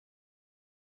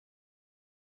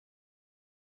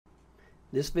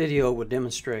This video will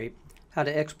demonstrate how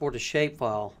to export a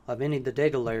shapefile of any of the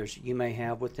data layers you may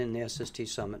have within the SST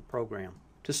Summit program.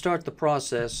 To start the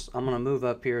process, I'm going to move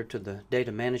up here to the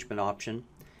Data Management option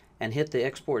and hit the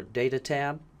Export Data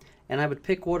tab, and I would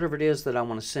pick whatever it is that I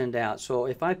want to send out. So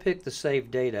if I pick the Save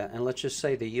Data, and let's just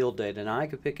say the yield data, now I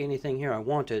could pick anything here I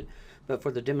wanted, but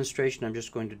for the demonstration I'm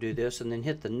just going to do this, and then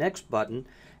hit the Next button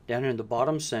down here in the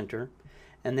bottom center.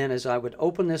 And then as I would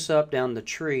open this up down the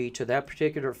tree to that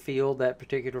particular field, that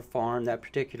particular farm, that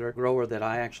particular grower that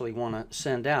I actually want to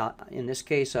send out. In this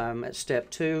case I'm at step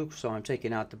 2, so I'm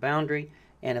taking out the boundary.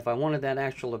 And if I wanted that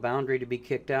actual boundary to be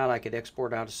kicked out, I could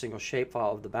export out a single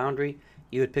shapefile of the boundary.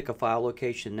 You would pick a file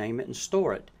location, name it, and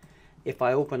store it. If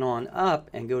I open on up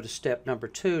and go to step number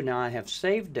 2, now I have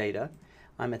saved data.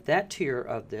 I'm at that tier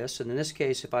of this, and in this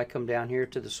case if I come down here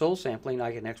to the soil sampling,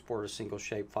 I can export a single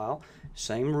shapefile.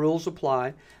 Same rules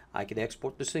apply. I could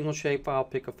export the single shapefile,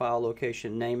 pick a file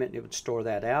location, name it, and it would store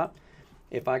that out.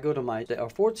 If I go to my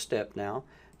fourth step now,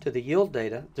 to the yield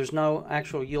data, there's no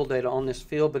actual yield data on this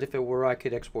field, but if it were, I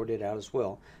could export it out as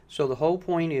well. So the whole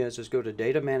point is go to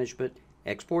Data Management,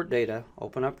 Export Data,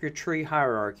 open up your tree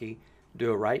hierarchy, do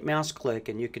a right mouse click,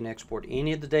 and you can export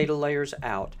any of the data layers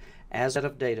out as set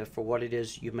of data for what it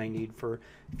is you may need for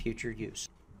future use.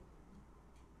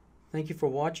 Thank you for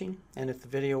watching, and if the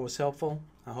video was helpful,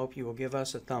 I hope you will give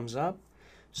us a thumbs up,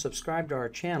 subscribe to our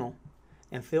channel,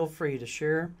 and feel free to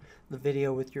share the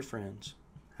video with your friends.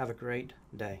 Have a great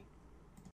day.